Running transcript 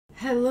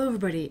Hello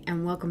everybody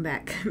and welcome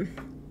back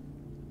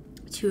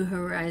to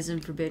Horizon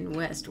Forbidden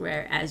West,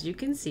 where as you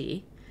can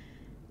see,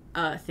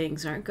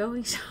 things aren't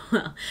going so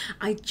well.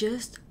 I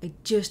just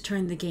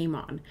turned the game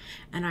on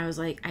and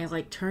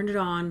I turned it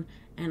on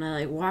and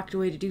I walked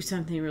away to do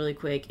something really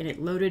quick and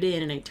it loaded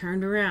in and I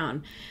turned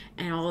around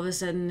and all of a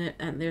sudden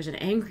there's an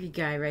angry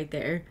guy right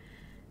there.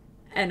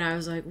 And I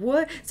was like,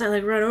 what? So I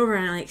run over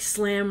and I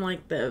slam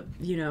the,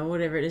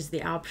 whatever it is,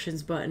 the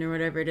options button or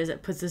whatever it is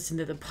that puts us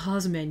into the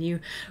pause menu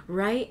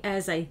right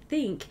as I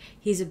think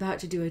he's about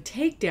to do a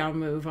takedown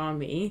move on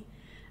me.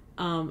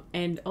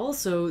 And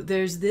also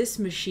there's this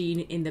machine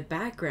in the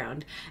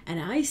background and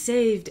I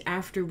saved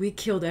after we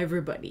killed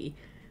everybody.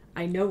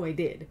 I know I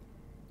did.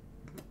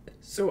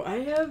 So I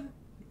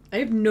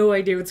have no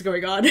idea what's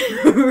going on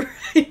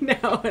right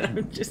now and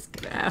I'm just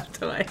gonna have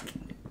to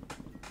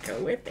go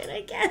with it,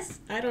 I guess.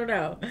 I don't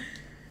know.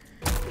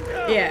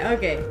 Yeah,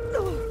 okay.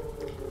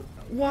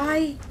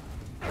 Why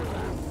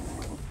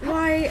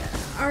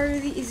are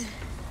these...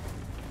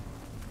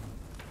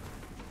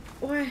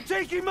 Why?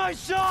 Taking my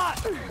shot!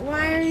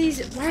 Why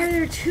are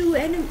there two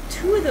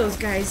of those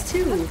guys,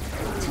 too?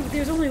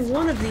 There's only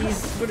one of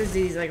these, what is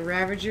these,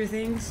 Ravager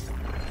things?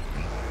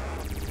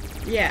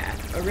 Yeah,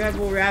 a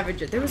Rebel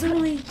Ravager. There was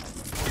only...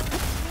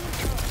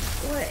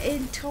 What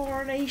in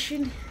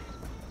tarnation?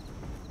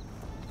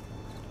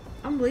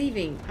 I'm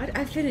leaving.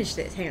 I finished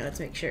this. Hang on, let's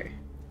make sure.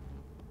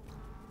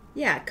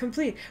 Yeah,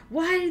 complete.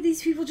 Why did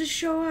these people just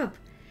show up?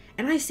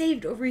 And I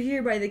saved over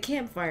here by the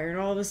campfire, and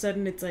all of a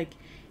sudden it's like,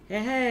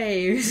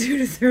 hey, who's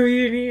gonna throw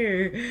you in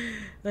here?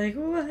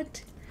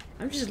 What?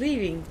 I'm just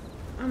leaving.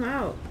 I'm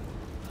out.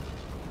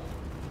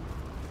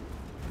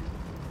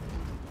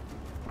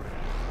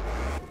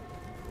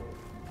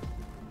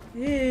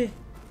 Yeah.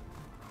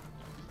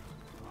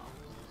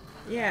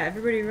 Yeah,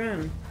 everybody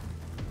run.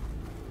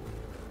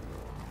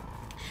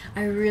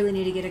 I really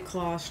need to get a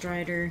claw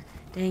strider.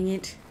 Dang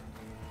it.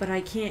 But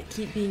I can't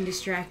keep being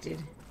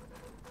distracted.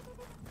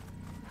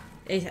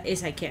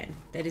 Yes, I can.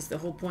 That is the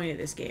whole point of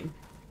this game.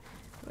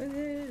 What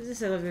is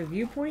this, a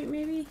viewpoint,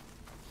 maybe?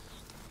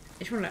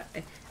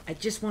 I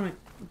just want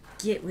to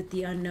get what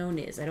the unknown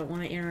is. I don't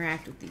want to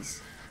interact with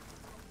these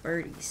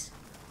birdies.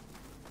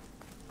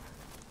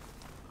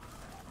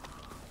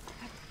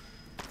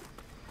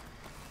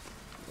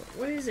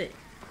 What is it?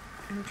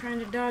 I'm trying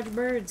to dodge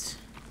birds.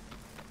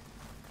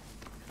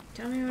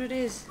 Tell me what it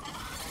is.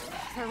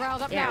 We're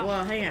riled up yeah, now.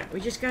 Well, hang on.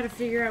 We just gotta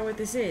figure out what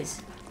this is.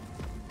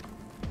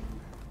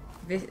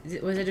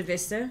 Was it a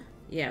Vista?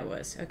 Yeah, it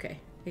was. Okay.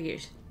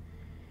 Figures.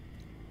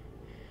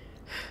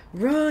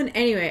 Run!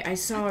 Anyway, I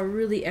saw a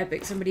really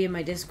epic... Somebody in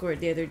my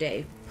Discord the other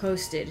day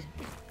posted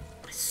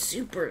a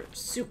super,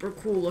 super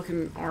cool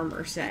looking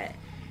armor set.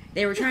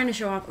 They were trying to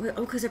show off...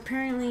 Oh, because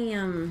apparently,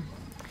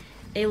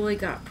 Aloy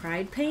got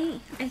pride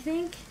paint, I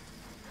think?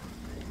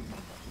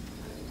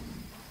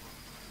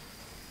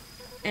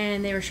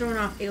 And they were showing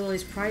off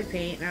Aloy's pride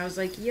paint, and I was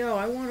like, "Yo,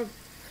 I want a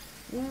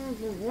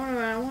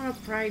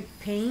pride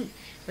paint."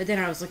 But then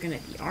I was looking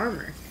at the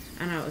armor,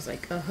 and I was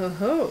like, "Oh ho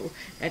ho,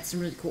 that's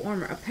some really cool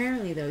armor."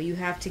 Apparently, though, you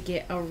have to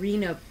get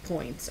arena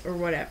points or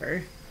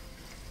whatever.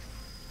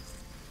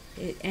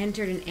 It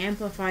entered an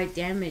amplified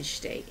damage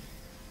state.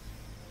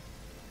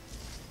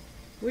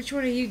 Which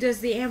one of you does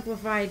the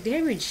amplified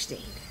damage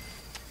state?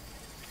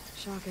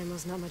 Shock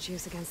ammo's not much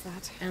use against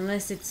that.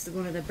 Unless it's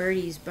one of the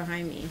birdies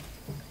behind me.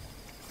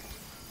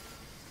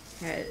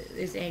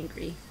 Is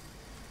angry.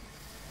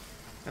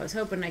 I was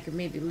hoping I could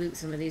maybe loot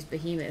some of these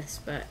behemoths,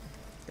 but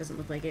doesn't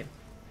look like it.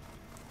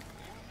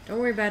 Don't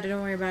worry about it,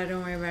 don't worry about it,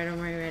 don't worry about it, don't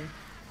worry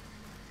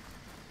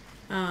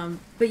about it.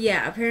 But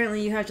yeah,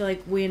 apparently you have to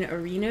win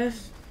arena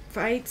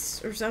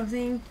fights or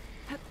something.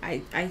 I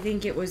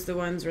think it was the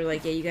ones where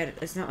yeah, you gotta,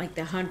 it's not like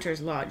the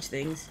Hunter's Lodge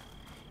things.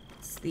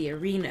 It's the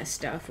arena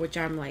stuff, which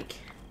I'm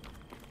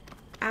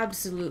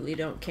absolutely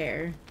don't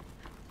care.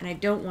 And I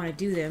don't want to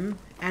do them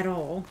at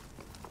all.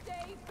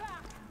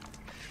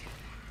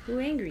 Who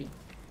angry?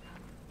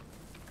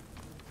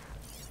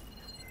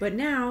 But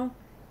now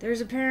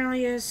there's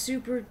apparently a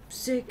super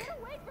sick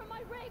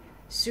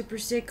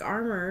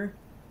armor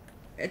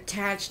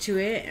attached to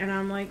it, and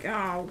I'm like,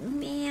 oh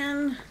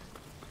man.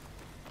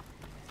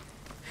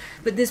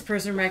 But this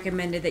person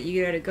recommended that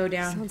you gotta go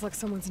down. Sounds like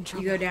someone's in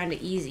trouble. You go down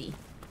to easy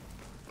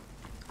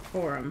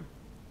for them.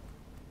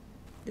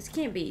 This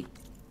can't be.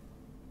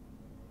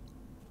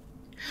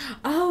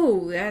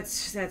 Oh,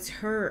 that's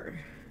her.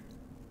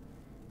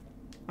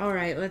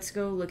 Alright, let's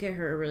go look at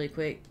her really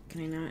quick.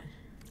 Can I not?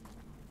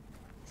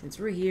 Since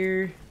we're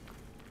here.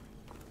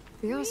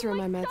 The officer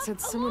I met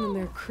said someone in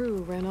their crew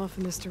ran off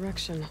in this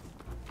direction.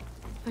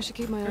 I should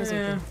keep my eyes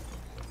open.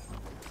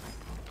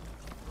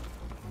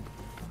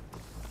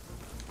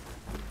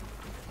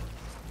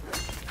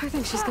 I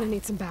think she's gonna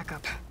need some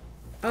backup.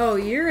 Oh,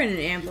 you're in an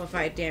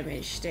amplified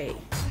damage state.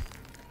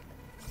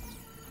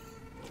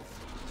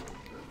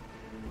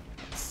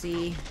 Let's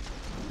see.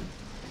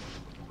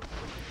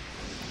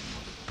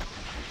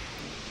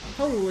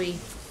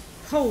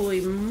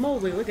 Holy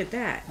moly, look at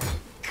that.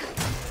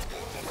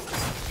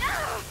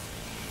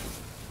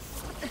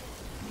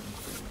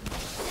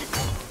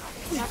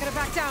 Not gonna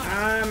back down.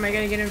 Am I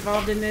gonna get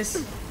involved in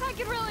this? I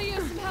could really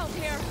use some help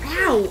here.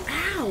 Ow!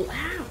 Ow!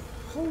 Ow!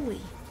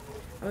 Holy!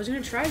 I was gonna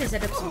try to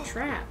set up some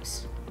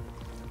traps.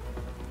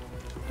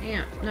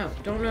 Damn! No!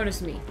 Don't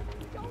notice me.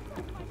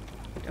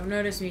 Don't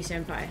notice me,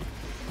 senpai.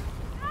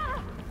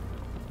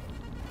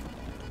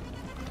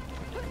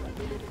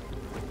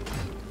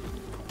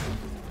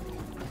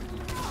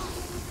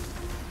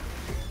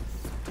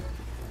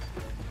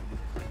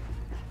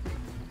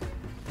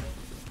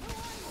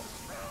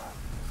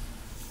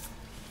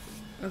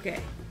 Okay.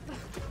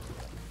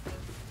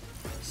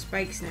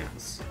 Spike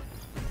snouts.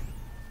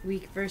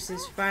 Weak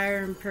versus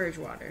fire and purge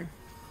water.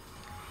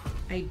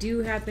 I do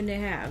happen to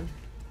have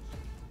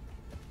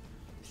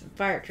some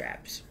fire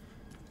traps.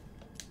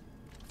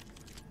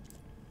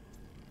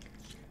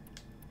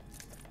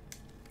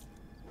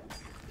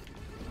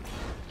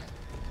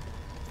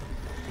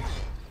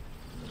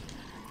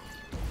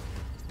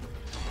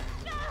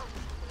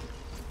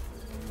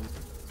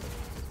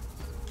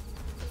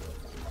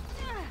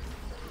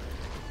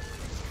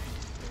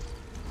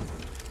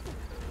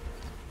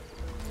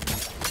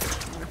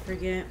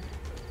 Forget.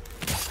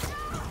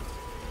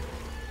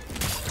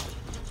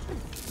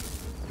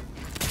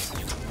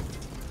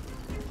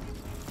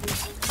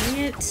 Dang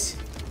it.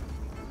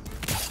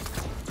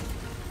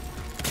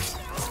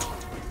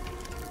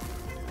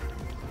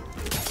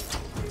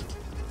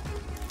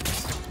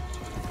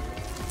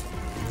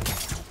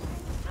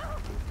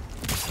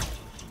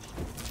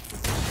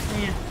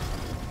 Yeah.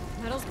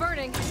 Metal's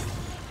burning.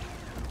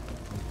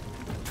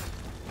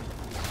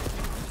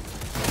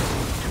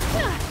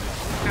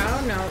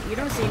 Oh no, you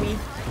don't see me.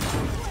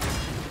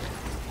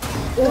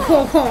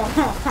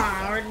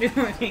 Oh, we're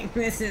doing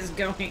this is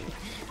going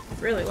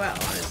really well,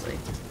 honestly.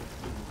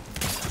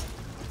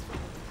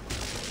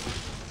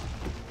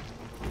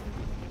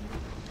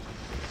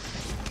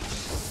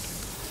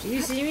 Do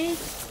you see me?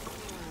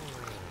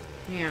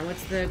 Yeah,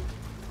 what's the...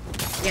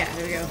 Yeah,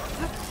 there we go.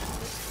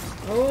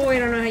 Oh, I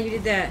don't know how you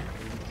did that.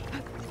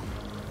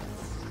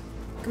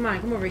 Come on,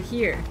 come over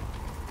here.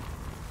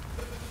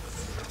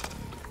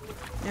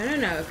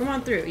 No, come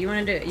on through. You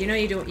want to do it. You know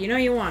you do it. You know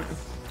you want to.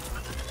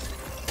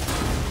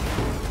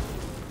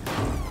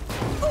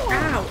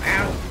 Ow,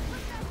 ow.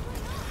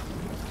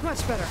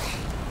 Much better.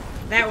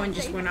 That one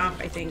just went off,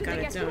 I think, on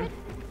its own.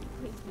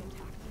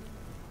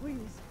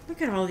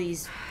 Look at all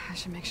these. I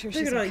should make sure Look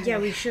she's at all. okay. Yeah,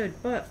 we should,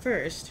 but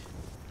first.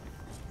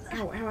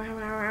 Ow, ow, ow,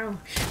 ow, ow.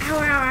 Ow, ow,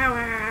 ow,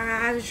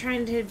 ow. I was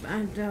trying to...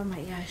 oh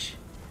my gosh.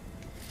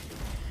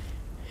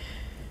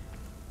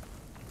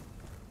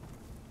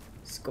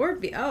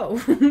 Scorpio.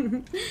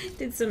 Oh.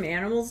 Did some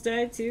animals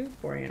die too?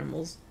 Poor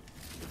animals.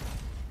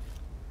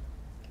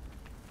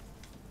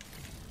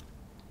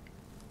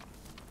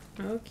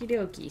 Okie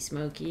dokie,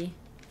 Smokey.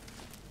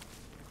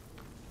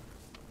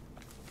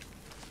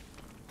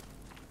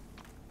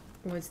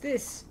 What's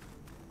this?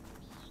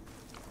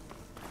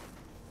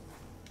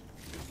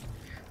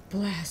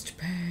 Blast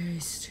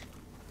paste.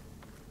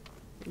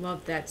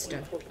 Love that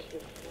stuff.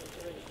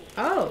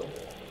 Oh.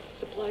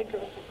 Supply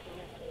drop.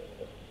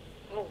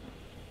 Oh.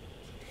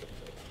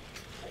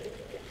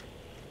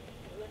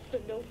 Left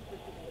a note for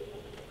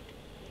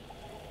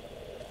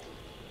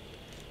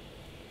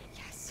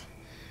Yes,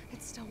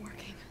 it's still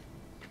working.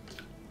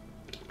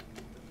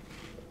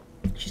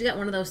 She's got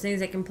one of those things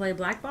that can play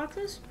black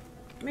boxes?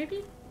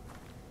 Maybe?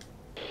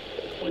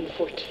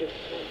 142.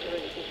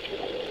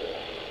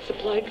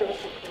 Supply drop.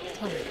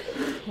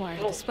 Wire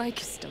to the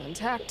spike is still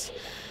intact.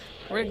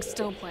 Rig's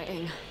still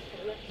playing.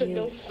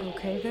 You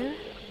okay there?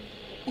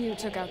 You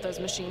took out those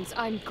machines.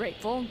 I'm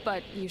grateful,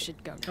 but you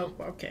should go now.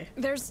 Oh, okay.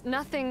 There's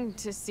nothing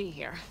to see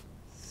here.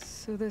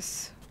 So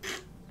this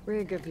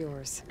rig of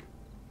yours,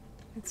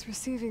 it's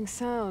receiving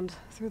sound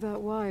through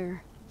that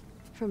wire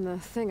from the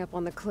thing up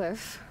on the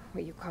cliff,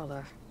 what you call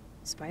a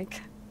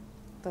spike.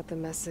 But the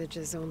message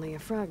is only a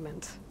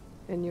fragment,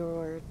 and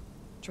you're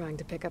trying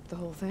to pick up the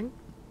whole thing?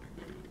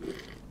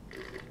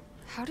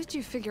 How did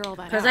you figure all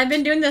that out? Because I've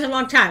been doing this a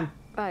long time.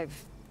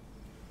 I've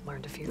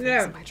learned a few things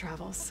Yeah. in my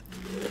travels.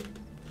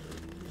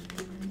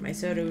 My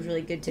soda was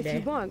really good If today.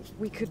 you want,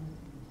 we could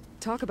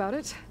talk about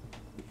it.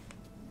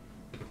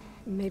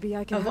 Maybe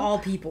I can Of help. all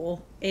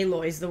people,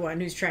 Aloy's the one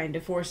who's trying to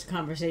force the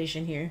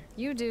conversation here.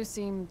 You do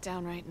seem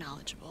downright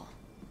knowledgeable.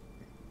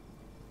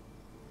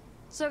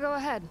 So go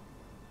ahead.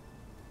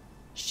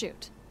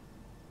 Shoot.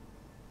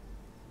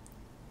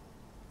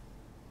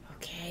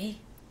 Okay.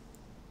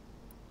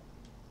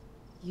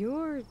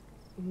 You're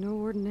no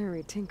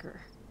ordinary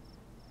tinker.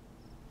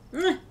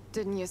 Eh.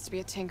 Didn't used to be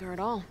a tinker at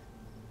all.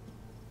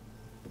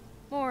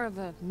 More of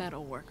a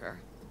metal worker.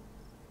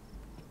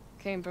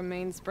 Came from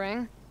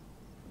Mainspring.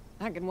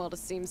 I can weld a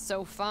seam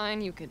so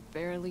fine you could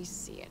barely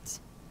see it.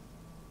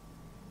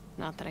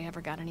 Not that I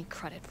ever got any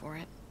credit for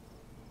it.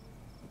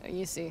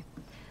 You see,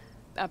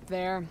 up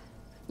there,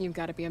 you've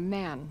got to be a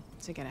man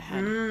to get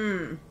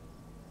ahead.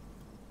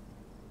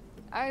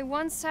 I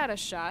once had a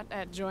shot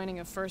at joining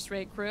a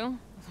first-rate crew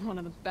with one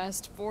of the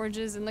best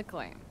forges in the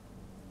claim.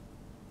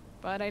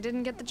 But I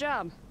didn't get the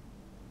job.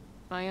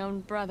 my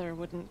own brother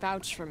wouldn't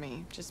vouch for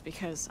me just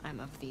because I'm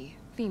of the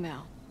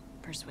female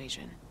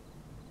persuasion.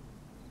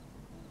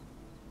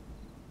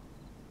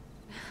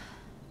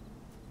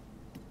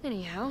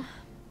 Anyhow,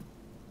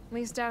 at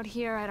least out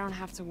here I don't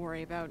have to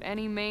worry about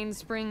any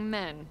mainspring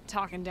men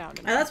talking down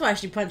to me. Oh, that's why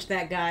she punched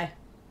that guy.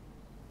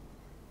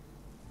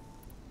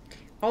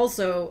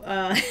 Also,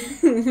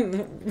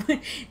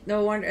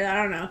 no wonder, I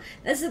don't know.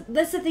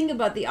 That's the thing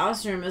about the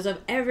Ostrom, is of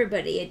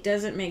everybody, it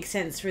doesn't make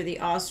sense for the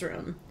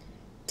Ostrom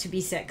to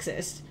be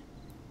sexist.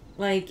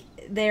 Like,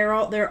 they're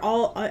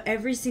all,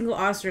 every single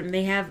Ostrom,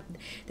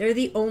 they're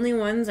the only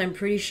ones, I'm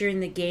pretty sure,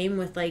 in the game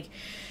with, like,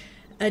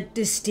 a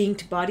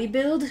distinct body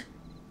build.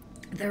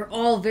 They're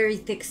all very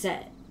thick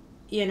set.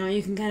 You know,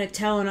 you can kind of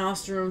tell an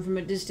Ostrom from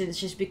a distance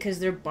just because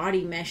their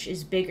body mesh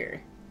is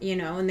bigger. You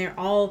know, and they're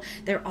all,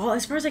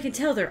 as far as I can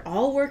tell, they're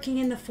all working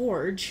in the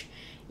forge,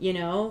 you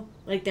know?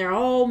 Like, they're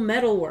all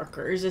metal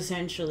workers,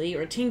 essentially,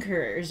 or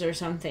tinkerers or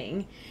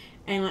something.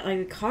 And,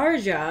 like the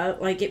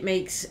Karja, like, it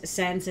makes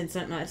sense,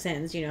 and not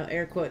sense, you know,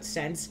 air quotes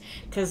sense.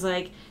 Because,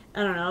 like,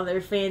 I don't know, they're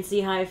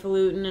fancy,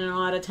 highfalutin, and a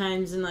lot of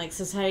times in, like,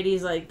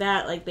 societies like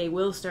that, like, they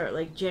will start,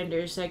 like,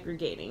 gender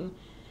segregating,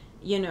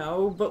 you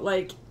know? But,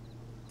 like,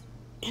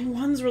 in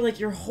ones where, like,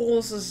 your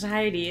whole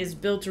society is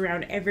built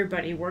around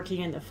everybody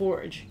working in the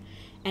forge,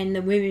 and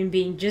the women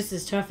being just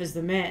as tough as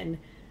the men,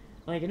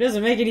 like, it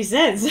doesn't make any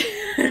sense.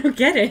 I don't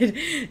get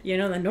it. You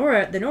know, the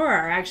Nora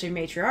are actually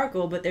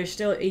matriarchal, but they're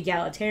still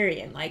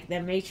egalitarian. Like, the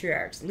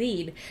matriarchs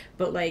lead,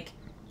 but, like,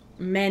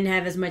 men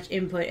have as much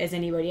input as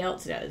anybody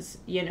else does,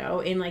 you know,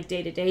 in, like,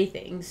 day-to-day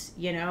things,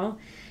 you know?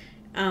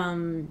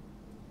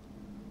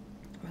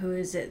 Who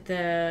is it?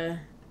 The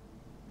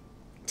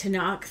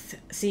Tanakh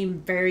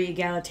seem very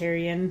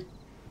egalitarian.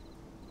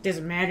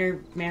 Doesn't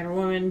matter, man or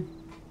woman.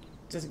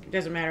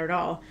 Doesn't matter at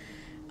all.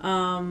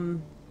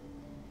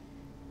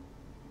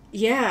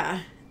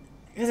 Yeah,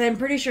 because I'm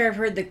pretty sure I've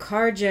heard the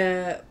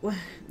Karja,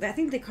 I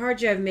think the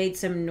Karja have made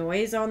some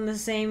noise on the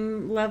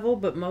same level,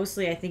 but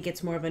mostly I think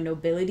it's more of a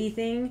nobility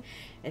thing.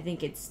 I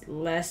think it's a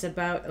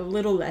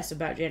little less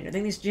about gender. I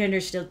think this gender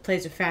still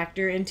plays a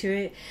factor into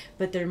it,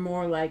 but they're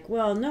more like,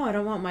 well, no, I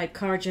don't want my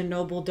Karja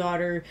noble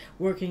daughter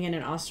working in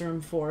an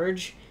Ostrom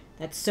forge.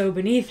 That's so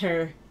beneath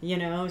her, you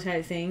know,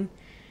 type thing.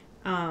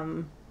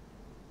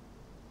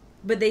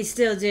 But they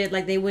still did,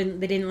 like, they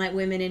didn't let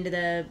women into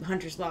the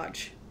Hunter's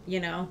Lodge, you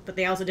know? But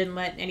they also didn't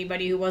let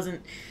anybody who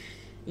wasn't,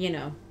 you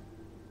know,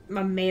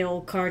 a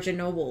male Karja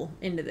noble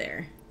into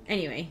there.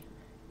 Anyway,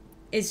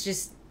 it's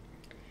just,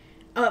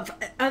 of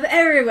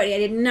everybody, I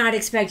did not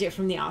expect it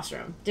from the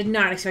Ostrom.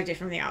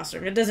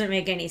 It doesn't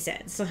make any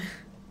sense.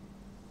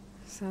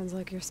 Sounds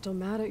like you're still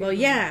mad at your Well,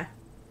 yeah.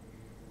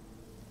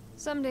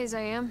 Some days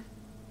I am.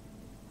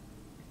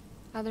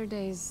 Other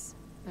days,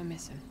 I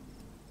miss him.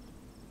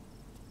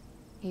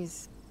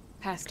 He's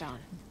passed on.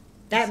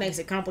 That makes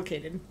it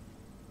complicated.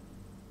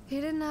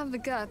 He didn't have the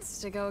guts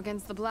to go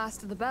against the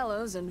blast of the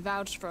bellows and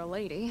vouch for a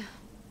lady.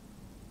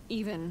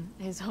 Even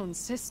his own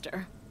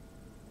sister.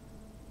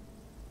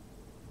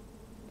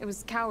 It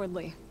was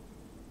cowardly,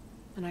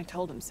 and I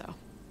told him so.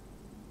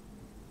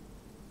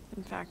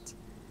 In fact,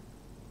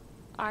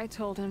 I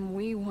told him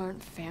we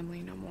weren't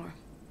family no more.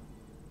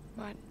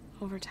 But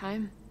over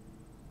time,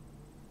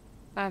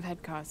 I've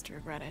had cause to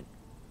regret it.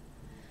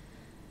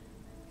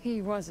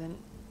 He wasn't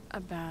a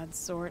bad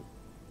sort.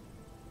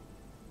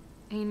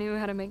 He knew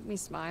how to make me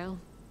smile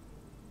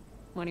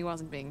when he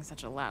wasn't being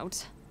such a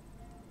lout.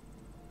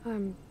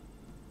 I'm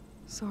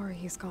sorry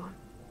he's gone.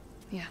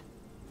 Yeah.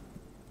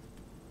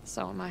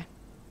 So am I.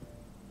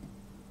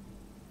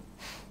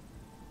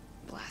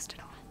 Blast it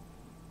all.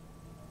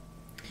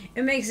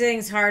 It makes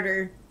things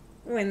harder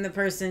when the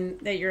person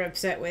that you're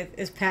upset with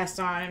is passed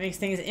on. It makes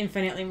things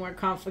infinitely more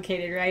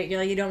complicated, right?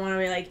 You're like, you don't want to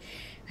be like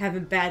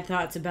having bad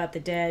thoughts about the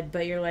dead,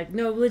 but you're like,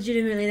 no,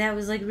 legitimately, that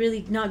was like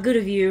really not good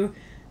of you.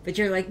 But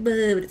you're like, but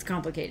it's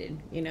complicated,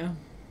 you know?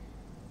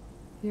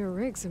 Your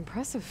rig's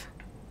impressive.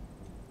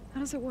 How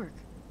does it work?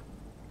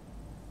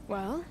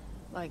 Well,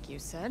 like you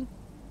said,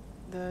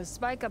 the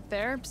spike up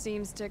there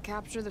seems to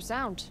capture the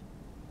sound.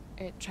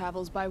 It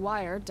travels by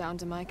wire down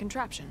to my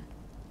contraption.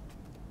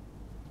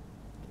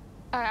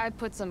 I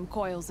put some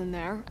coils in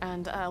there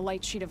and a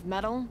light sheet of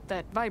metal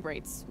that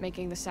vibrates,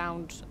 making the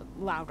sound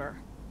louder.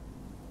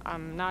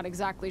 I'm not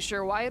exactly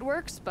sure why it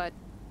works, but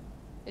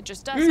it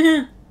just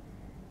does.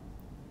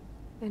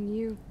 And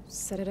you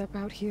set it up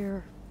out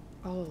here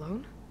all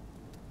alone?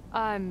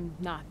 I'm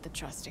not the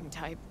trusting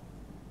type.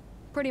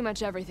 Pretty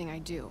much everything I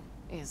do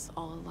is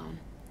all alone.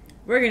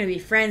 We're gonna be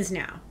friends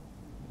now.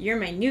 You're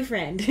my new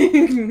friend.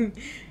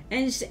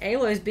 And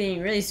Aloy's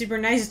being really super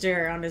nice to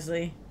her,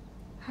 honestly.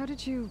 How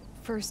did you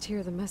first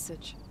hear the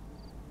message?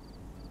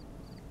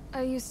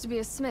 I used to be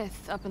a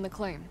smith up in the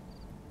claim.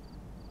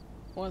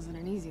 Wasn't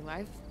an easy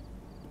life.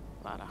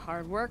 A lot of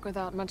hard work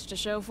without much to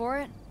show for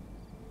it.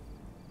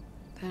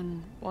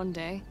 Then, one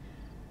day,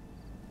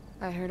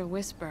 I heard a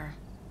whisper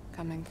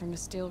coming from a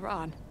steel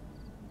rod.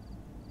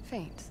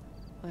 Faint,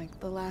 like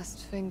the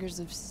last fingers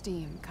of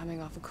steam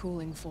coming off a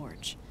cooling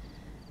forge.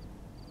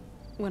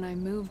 When I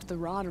moved the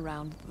rod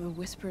around, the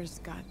whispers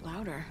got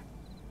louder.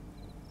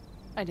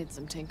 I did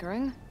some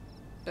tinkering,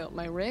 built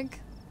my rig,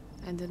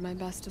 and did my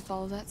best to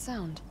follow that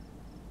sound.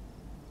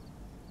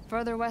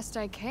 Further west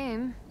I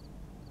came,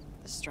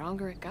 the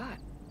stronger it got.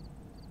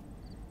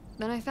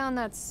 Then I found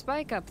that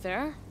spike up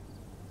there.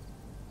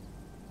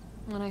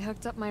 When I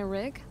hooked up my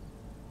rig,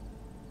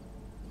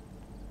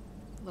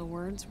 the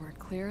words were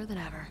clearer than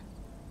ever.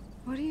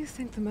 What do you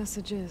think the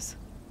message is?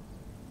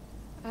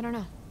 I don't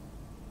know.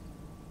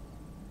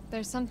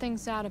 There's something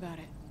sad about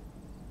it.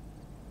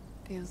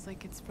 Feels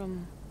like it's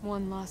from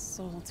one lost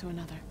soul to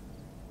another.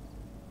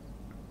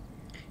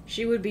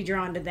 She would be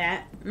drawn to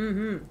that.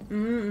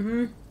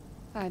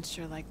 I'd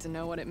sure like to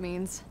know what it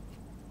means.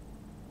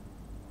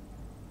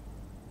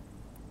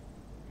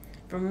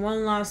 From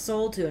one lost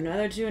soul to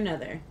another to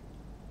another.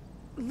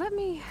 Let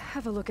me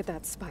have a look at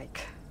that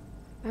spike.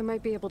 I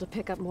might be able to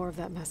pick up more of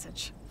that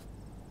message.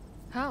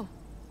 How?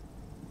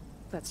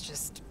 Let's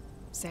just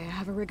say I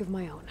have a rig of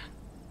my own.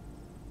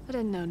 I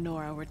didn't know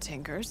Nora were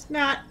tinkers.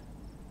 Not.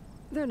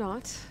 They're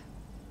not,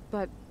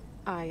 but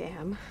I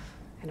am,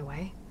 in a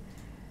way.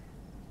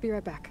 Be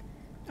right back.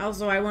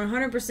 Also, I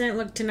 100%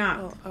 look to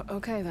knock. Oh,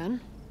 okay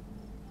then.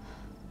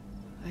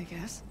 I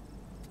guess.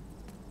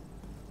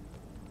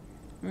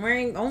 I'm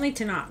wearing only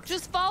to knock.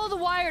 Just follow the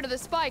wire to the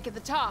spike at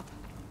the top.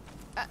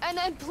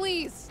 And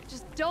please,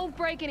 just don't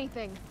break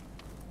anything.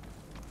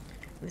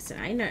 Listen,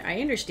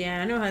 I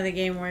understand. I know how the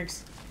game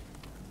works.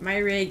 My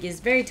rig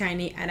is very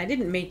tiny, and I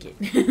didn't make it.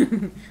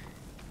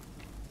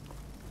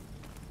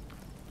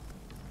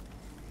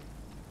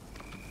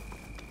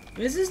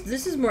 This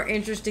is more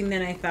interesting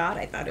than I thought.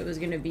 I thought it was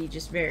gonna be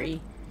just very,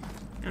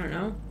 I don't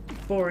know,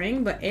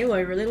 boring. But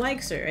Aloy really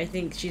likes her. I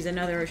think she's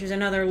another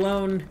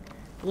lone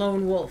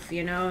wolf,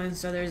 you know. And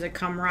so there's a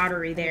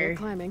camaraderie there.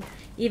 Climbing.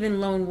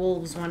 Even lone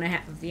wolves want to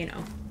have, you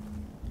know,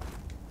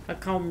 a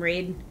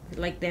comrade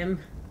like them.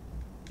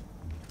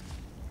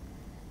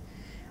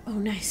 Oh,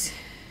 nice.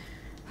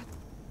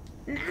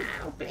 No,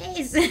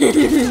 please. I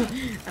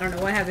don't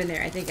know what happened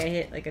there. I think I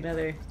hit like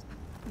another.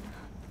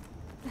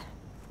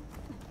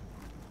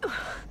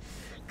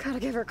 Gotta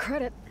give her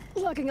credit.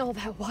 Lugging all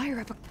that wire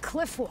up a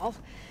cliff wall.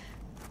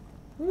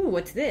 Ooh,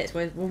 what's this?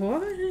 What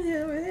is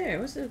it over there?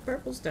 What's this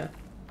purple stuff?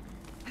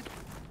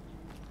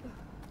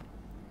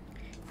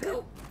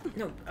 Go.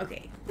 No,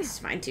 okay. This is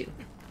fine too.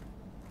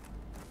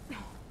 I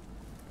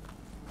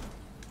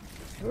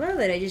love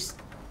that I just...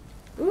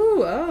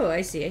 Ooh, oh,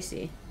 I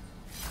see.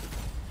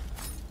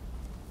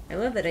 I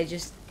love that I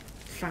just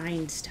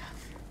find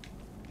stuff.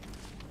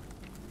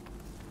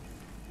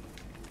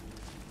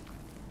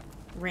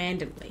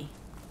 Randomly.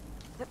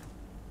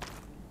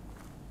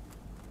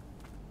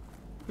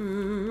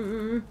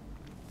 Oh,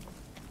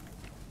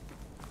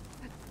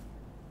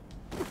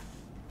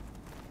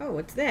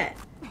 what's that?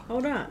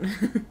 Hold on.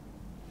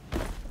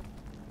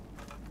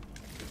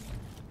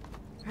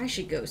 I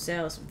should go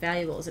sell some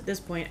valuables. At this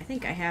point, I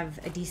think I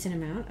have a decent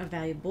amount of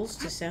valuables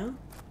to sell.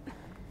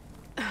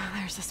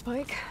 There's the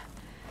spike.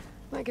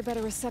 Might get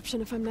better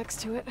reception if I'm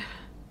next to it.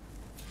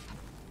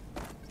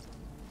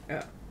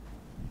 Oh.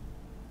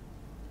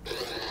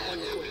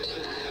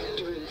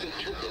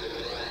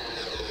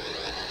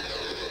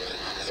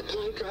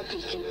 Supply drop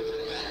beacon.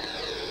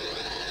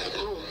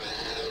 Oh.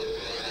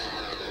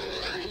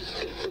 Please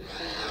get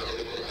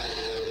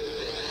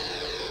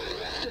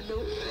the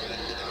note.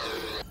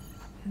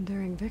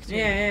 Enduring victory.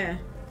 Yeah.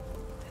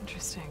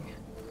 Interesting.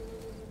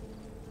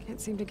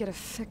 Can't seem to get a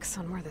fix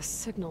on where the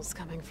signal's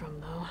coming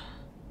from, though.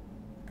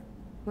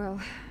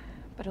 Well,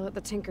 better let the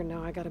Tinker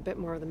know I got a bit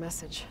more of the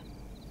message.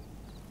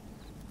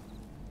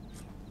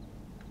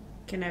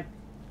 Can I...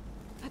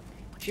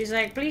 She's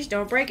like, please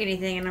don't break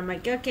anything, and I'm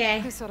like,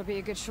 okay. This ought to be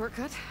a good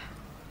shortcut.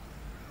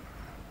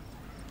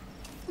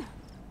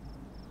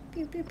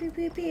 Pew, pew, pew,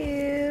 pew,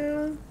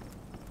 pew.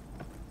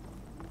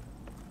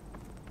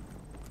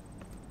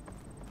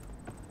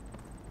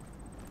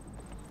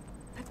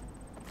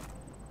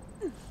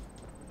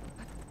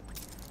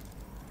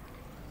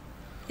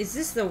 Is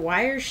this the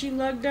wire she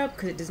lugged up?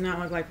 Because it does not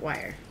look like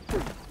wire.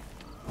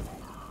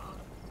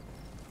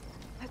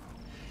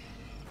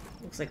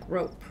 Looks like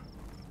rope.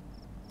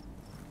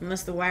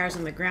 Unless the wire's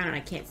on the ground and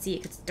I can't see it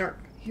because it's dark.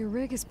 Your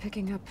rig is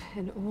picking up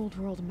an old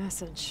world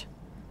message.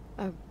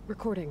 A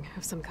recording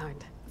of some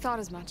kind. Thought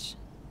as much.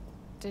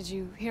 Did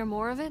you hear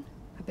more of it?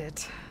 A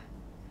bit.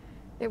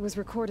 It was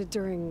recorded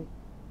during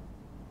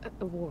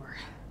a war.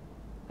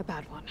 A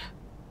bad one.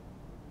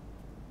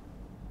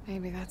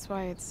 Maybe that's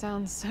why it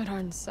sounds so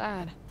darn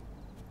sad.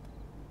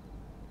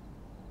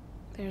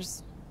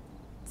 There's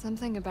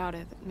something about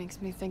it that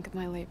makes me think of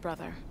my late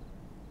brother.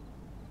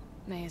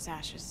 May his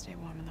ashes stay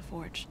warm in the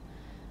forge.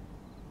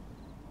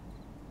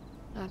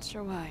 Not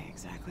sure why,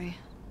 exactly.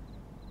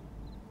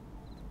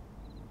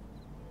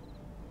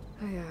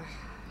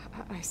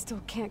 I still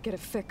can't get a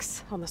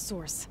fix on the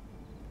source.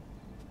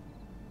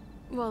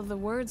 Well, the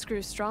words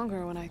grew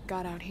stronger when I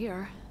got out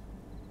here.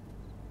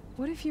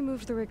 What if you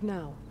moved the rig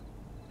now?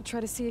 Try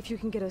to see if you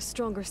can get a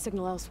stronger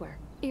signal elsewhere.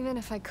 Even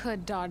if I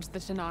could dodge the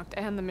Tenakth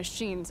and the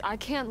machines, I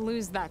can't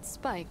lose that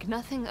spike.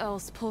 Nothing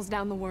else pulls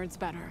down the words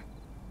better.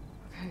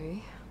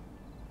 Okay.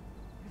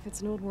 If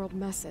it's an old world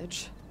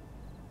message,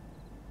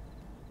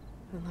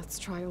 then let's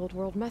try old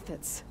world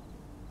methods.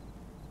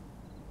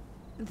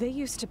 They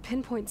used to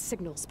pinpoint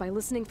signals by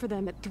listening for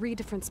them at 3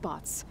 different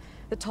spots.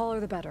 The taller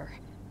the better.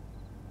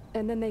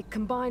 And then they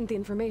combined the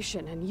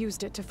information and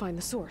used it to find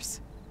the source.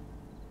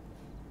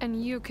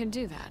 And you can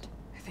do that?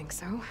 I think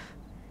so.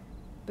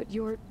 But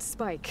your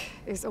spike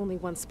is only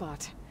 1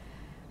 spot.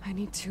 I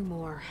need 2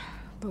 more,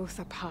 both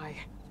up high.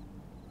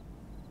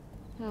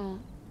 Oh.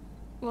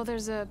 Well,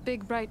 there's a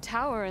big bright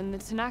tower in the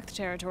Tenakth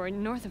territory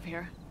north of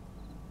here.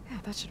 Yeah,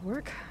 that should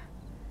work.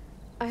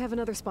 I have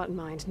another spot in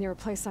mind, near a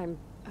place I'm...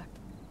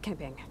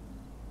 camping.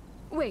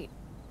 Wait.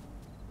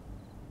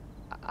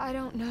 I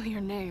don't know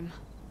your name.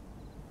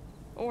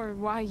 Or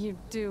why you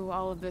do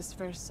all of this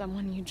for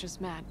someone you just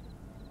met.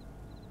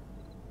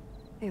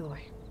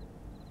 Aloy.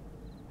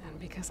 And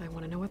because I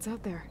want to know what's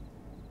out there.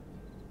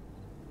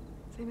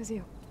 Same as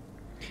you.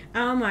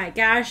 Oh my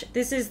gosh,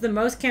 this is the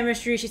most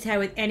chemistry she's had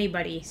with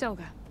anybody.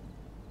 Soga.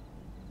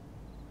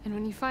 And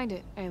when you find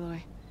it,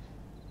 Aloy,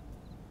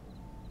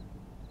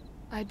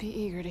 I'd be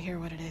eager to hear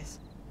what it is.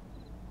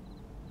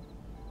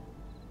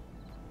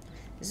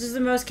 This is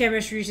the most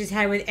chemistry she's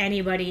had with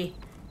anybody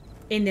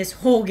in this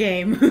whole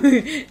game.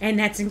 And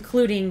that's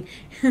including,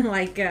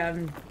 like,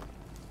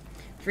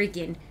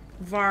 freaking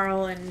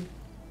Varl and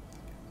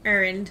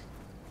Erend.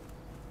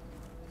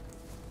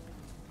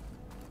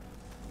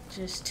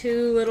 Just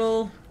 2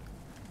 little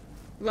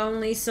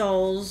lonely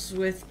souls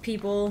with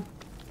people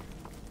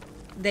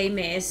they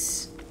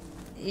miss,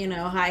 you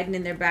know, hiding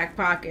in their back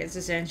pockets,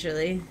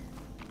 essentially.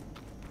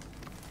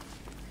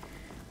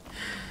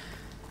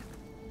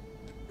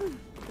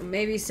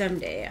 Maybe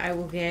someday I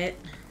will get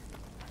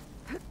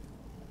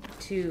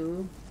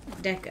to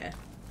Deca.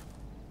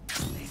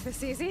 Is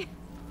this easy?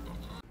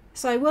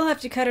 So I will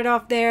have to cut it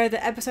off there.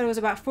 The episode was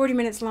about 40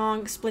 minutes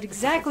long, split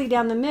exactly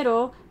down the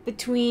middle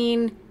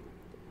between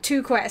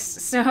 2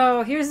 quests.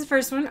 So here's the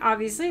first one,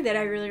 obviously, that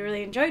I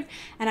really enjoyed,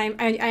 and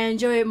I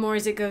enjoy it more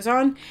as it goes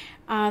on.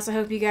 So I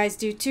hope you guys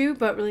do too.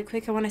 But really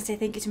quick, I want to say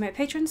thank you to my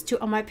patrons, to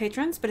all my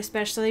patrons, but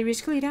especially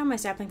Reese Kalita, my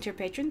sapling tier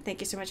patron.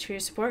 Thank you so much for your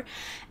support.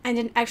 And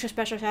an extra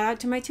special shout out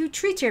to my 2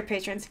 tree tier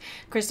patrons,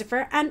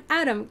 Christopher and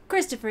Adam.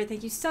 Christopher,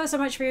 thank you so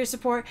much for your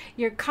support.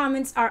 Your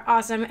comments are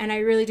awesome, and I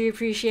really do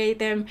appreciate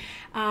them.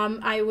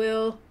 I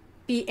will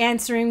be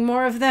answering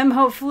more of them,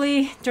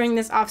 hopefully, during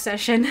this off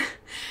session.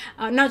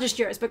 Not just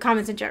yours, but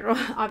comments in general,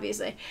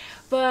 obviously.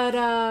 But,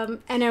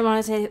 and I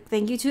want to say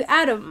thank you to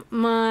Adam,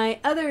 my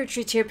other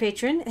tree tier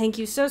patron. Thank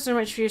you so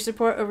much for your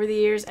support over the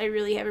years. I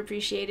really have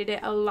appreciated it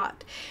a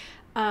lot.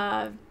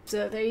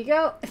 So there you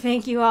go.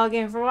 Thank you all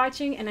again for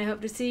watching, and I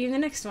hope to see you in the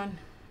next one.